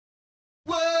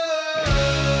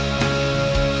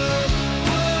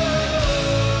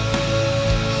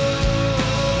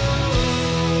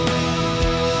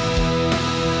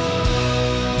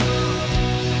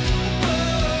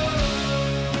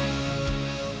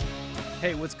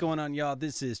Hey, what's going on, y'all?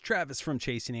 This is Travis from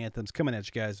Chasing Anthems coming at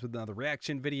you guys with another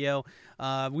reaction video.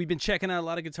 We've been checking out a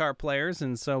lot of guitar players,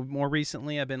 and so more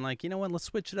recently I've been like, you know what, let's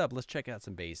switch it up. Let's check out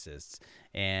some bassists.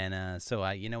 And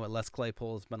you know what, Les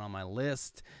Claypool has been on my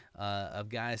list of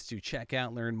guys to check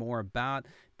out, learn more about.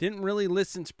 Didn't really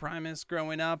listen to Primus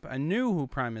growing up. I knew who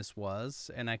Primus was,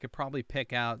 and I could probably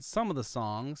pick out some of the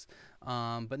songs,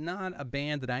 but not a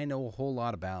band that I know a whole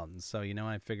lot about. And so, you know,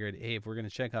 I figured, hey, if we're going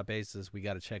to check out bassists, we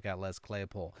got to check out Les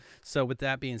Claypool. So with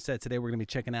that being said, today we're going to be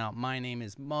checking out My Name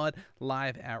is Mud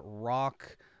live at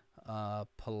Rock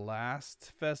Palast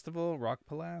Festival. Rock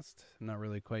Palast? I'm not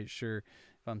really quite sure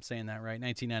if I'm saying that right.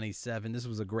 1997. This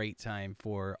was a great time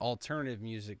for alternative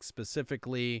music,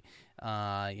 specifically,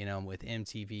 you know, with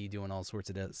MTV doing all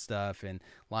sorts of stuff, and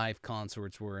live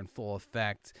concerts were in full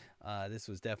effect. This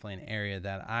was definitely an era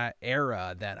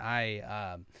that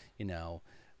I you know,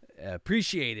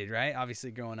 appreciated, right?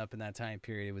 Obviously, growing up in that time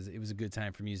period, it was a good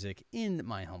time for music, in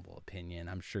my humble opinion.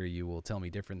 I'm sure you will tell me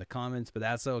different in the comments, but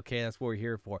that's okay. That's what we're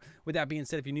here for. With that being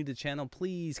said, if you're new to the channel,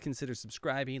 please consider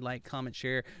subscribing, like, comment,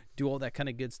 share, do all that kind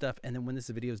of good stuff. And then when this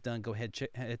video is done, go ahead,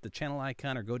 hit the channel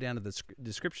icon or go down to the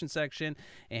description section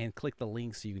and click the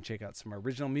link so you can check out some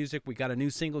original music. We got a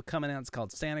new single coming out. It's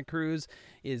called Santa Cruz.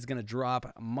 It is going to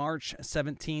drop March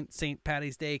 17th, St.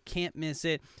 Patty's Day. Can't miss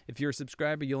it. If you're a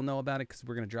subscriber, you'll know about it because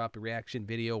we're going to drop a reaction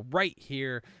video right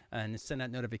here and send out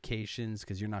notifications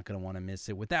because you're not going to want to miss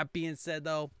it. With that being said,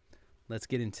 though, let's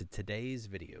get into today's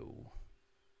video.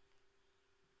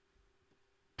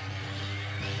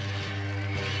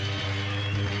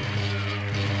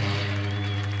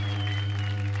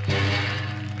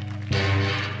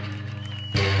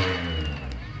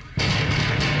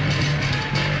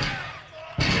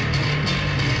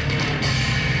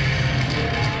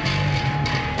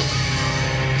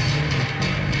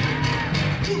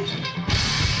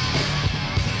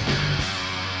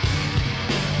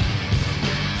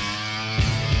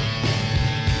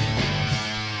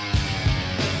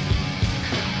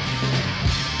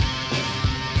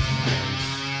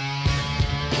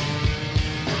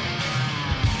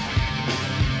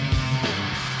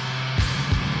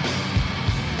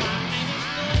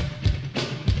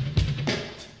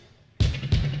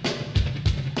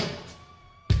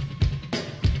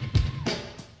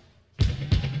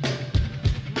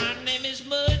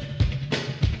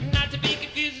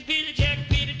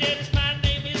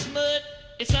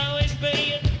 It's always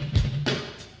been,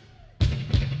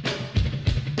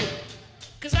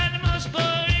 'cause I'm the most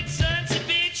boring sons of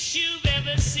bitch you've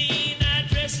ever seen. I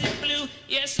dress in blue,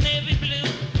 yes, navy blue,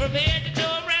 from head to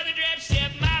toe, rather drab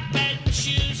step my patent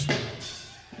shoes.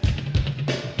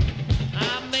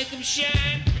 I make them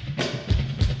shine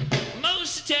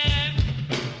most of the time,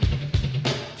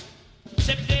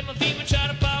 except today my feet were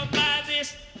trying to fall by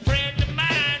this friend of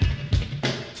mine,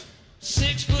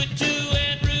 6'2"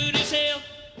 and rude as hell.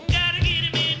 Gotta get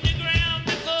him in the ground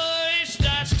before it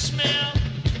starts to smell.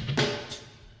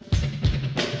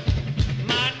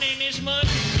 My name is Mud.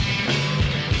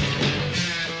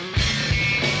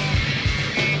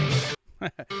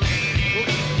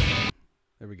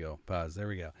 There we go. Pause. There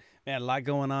we go. Man, a lot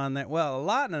going on there. Well, a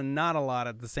lot and not a lot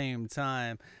at the same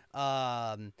time.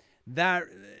 That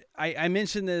I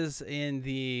mentioned this in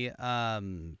the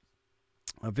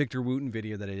a Victor Wooten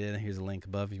video that I did. Here's a link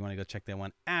above if you want to go check that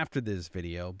one after this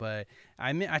video. But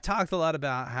I talked a lot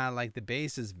about how, like, the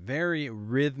bass is very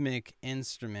rhythmic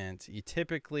instrument. You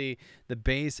typically, the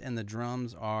bass and the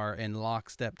drums are in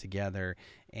lockstep together,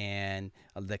 and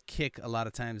the kick a lot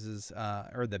of times is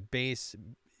or the bass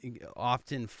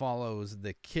often follows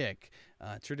the kick,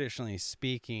 traditionally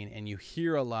speaking, and you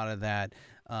hear a lot of that,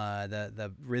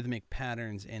 the rhythmic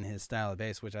patterns in his style of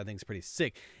bass, which I think is pretty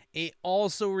sick. It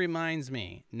also reminds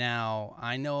me, now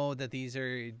I know that these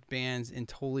are bands in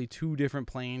totally two different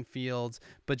playing fields,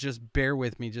 but just bear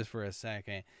with me just for a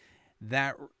second.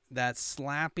 That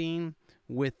slapping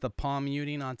with the palm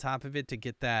muting on top of it to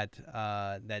get that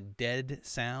that dead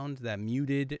sound, that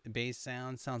muted bass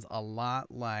sounds a lot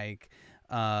like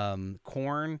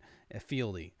Korn,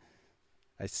 Fieldy.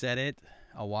 I said it.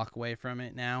 I'll walk away from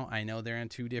it now. I know they're in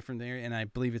two different there, and I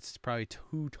believe it's probably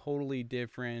two totally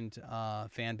different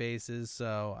fan bases.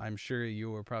 So I'm sure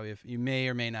you may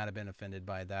or may not have been offended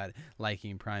by that,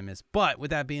 liking Primus. But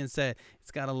with that being said,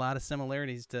 it's got a lot of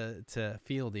similarities to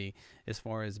Fieldy as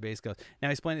far as bass goes. Now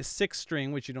he's playing a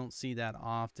 6-string, which you don't see that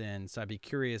often. So I'd be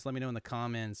curious. Let me know in the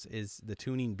comments: is the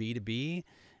tuning B to B?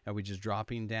 Are we just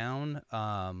dropping down?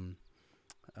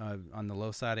 On the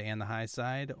low side and the high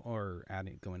side, or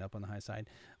going up on the high side,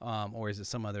 or is it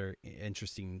some other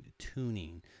interesting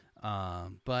tuning?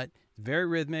 But very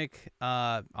rhythmic.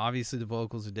 Obviously the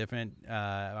vocals are different.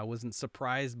 I wasn't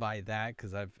surprised by that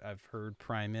because I've heard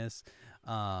Primus.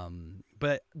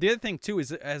 But the other thing too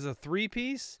is as a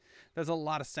 3-piece, there's a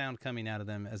lot of sound coming out of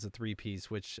them as a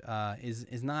 3-piece, which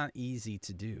is not easy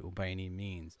to do by any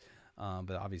means.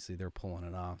 But obviously they're pulling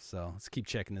it off. So let's keep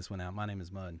checking this one out. My name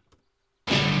is Mud.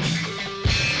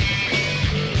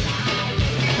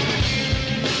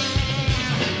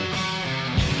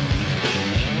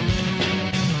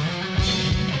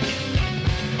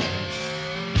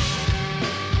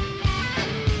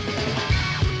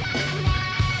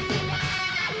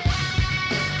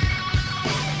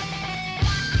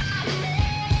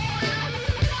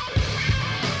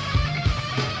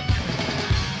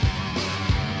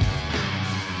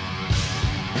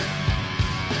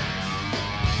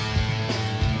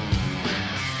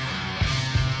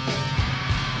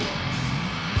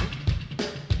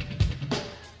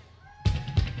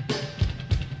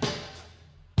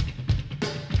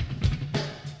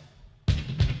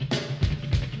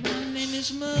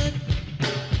 Mud.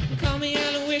 Call me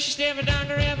Aloysius, never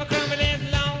done or ever crumble as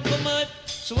long for mud.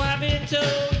 So I've been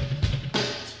told.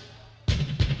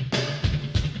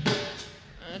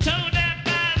 Told that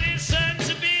by these sons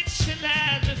of bitch that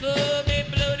lies before me,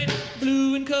 bloated,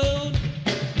 blue and cold.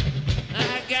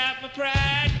 I got my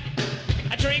pride.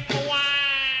 I drink my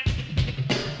wine.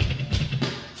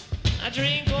 I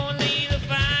drink only the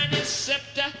finest,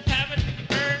 except I haven't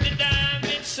earned a dime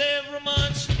in several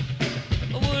months.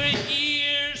 Worried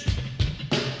years.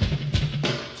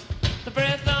 The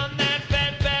breath on that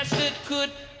fat bastard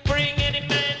could bring any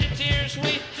man to tears.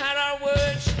 We had our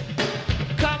words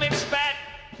coming spat.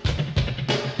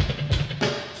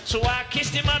 So I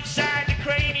kissed him upside the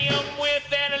cranium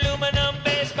with an aluminum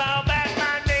baseball bat.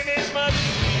 My name is Mud.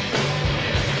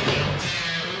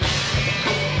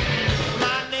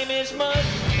 My name is Mud.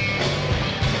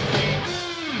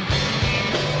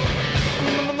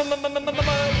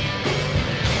 Mud.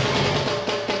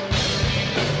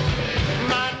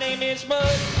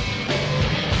 Mud.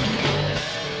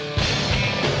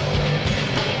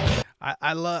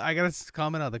 I gotta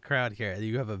comment on the crowd here.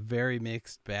 You have a very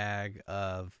mixed bag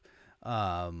of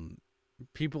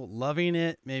people loving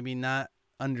it, maybe not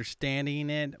understanding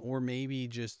it, or maybe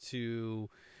just too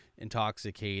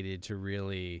intoxicated to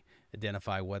really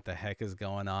identify what the heck is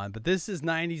going on. But this is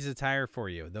 90s attire for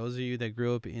you. Those of you that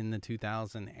grew up in the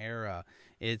 2000 era,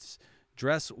 it's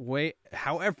dress way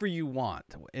however you want.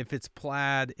 If it's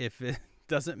plaid, if it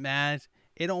doesn't match,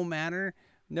 it don't matter.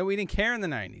 No, we didn't care in the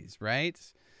 90s, right?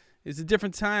 It's a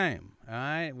different time. All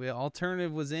right,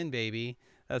 alternative was in, baby.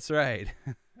 That's right.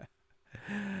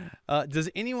 Does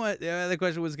anyone? The other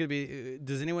question was going to be: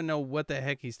 does anyone know what the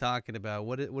heck he's talking about?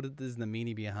 What is the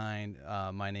meaning behind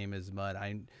 "My Name Is Mud"?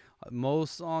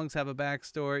 Most songs have a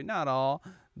backstory, not all,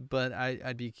 but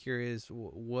I'd be curious.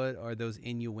 What are those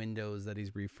innuendos that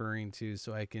he's referring to,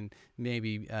 so I can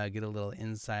maybe get a little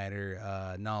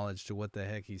insider knowledge to what the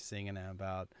heck he's singing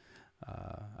about?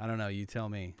 I don't know. You tell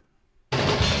me.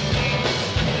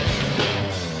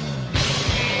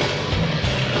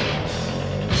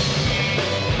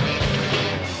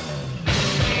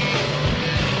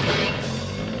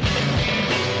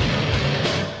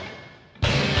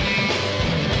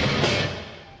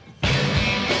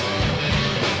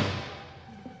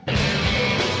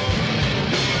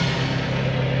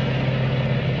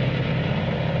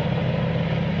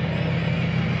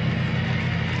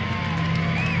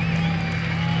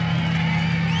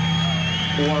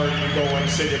 Where are you going,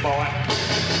 city boy?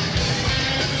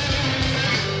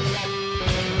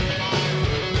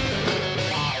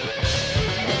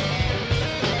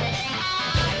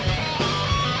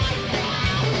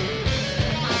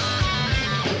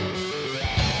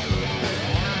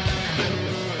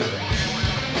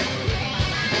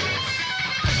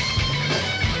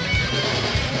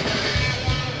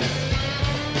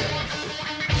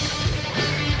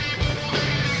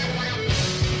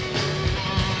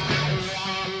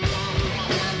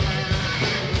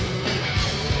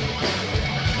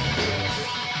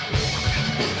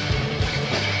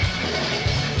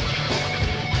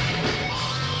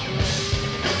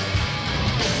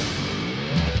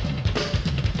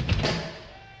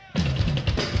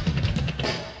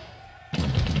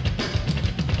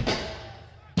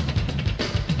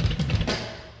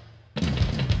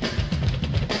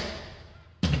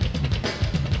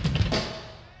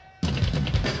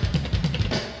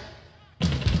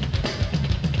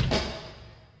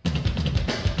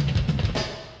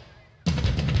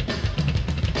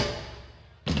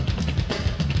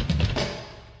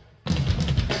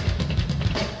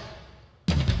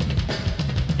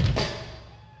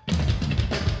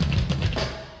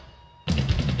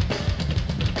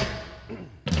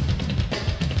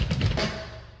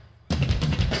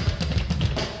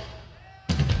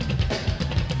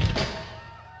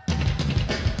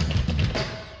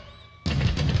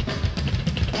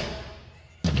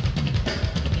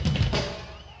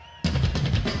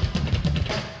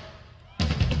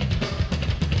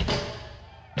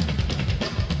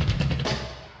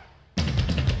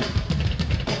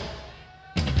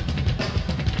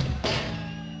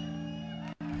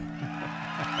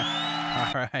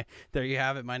 there you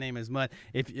have it. My name is Mud.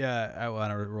 If I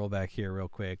want to roll back here real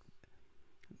quick.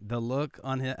 The look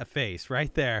on his face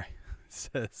right there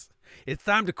says, "It's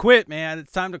time to quit, man.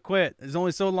 It's time to quit. There's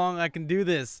only so long I can do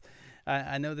this."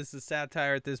 I know this is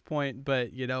satire at this point,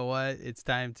 but you know what? It's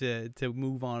time to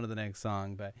move on to the next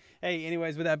song. But hey,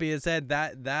 anyways, with that being said,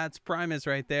 that's Primus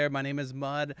right there. My name is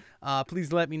Mud.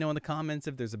 Please let me know in the comments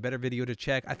if there's a better video to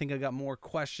check. I think I got more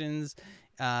questions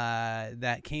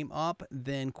that came up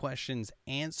than questions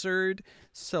answered.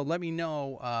 So let me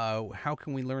know how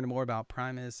can we learn more about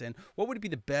Primus, and what would be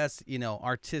the best,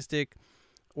 artistic,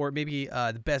 or maybe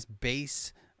the best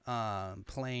bass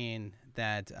playing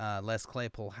that Les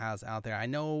Claypool has out there. I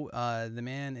know the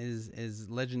man is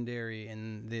legendary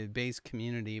in the bass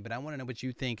community, but I want to know what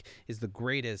you think is the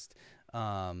greatest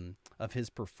of his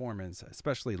performance,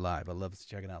 especially live. I love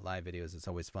checking out live videos. It's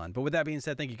always fun. But with that being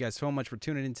said, thank you guys so much for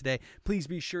tuning in today. Please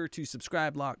be sure to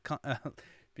subscribe,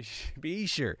 be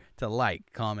sure to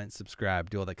like, comment, subscribe,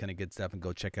 do all that kind of good stuff, and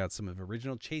go check out some of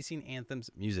original Chasing Anthems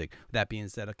music. With that being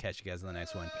said, I'll catch you guys in the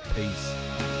next one.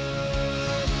 Peace.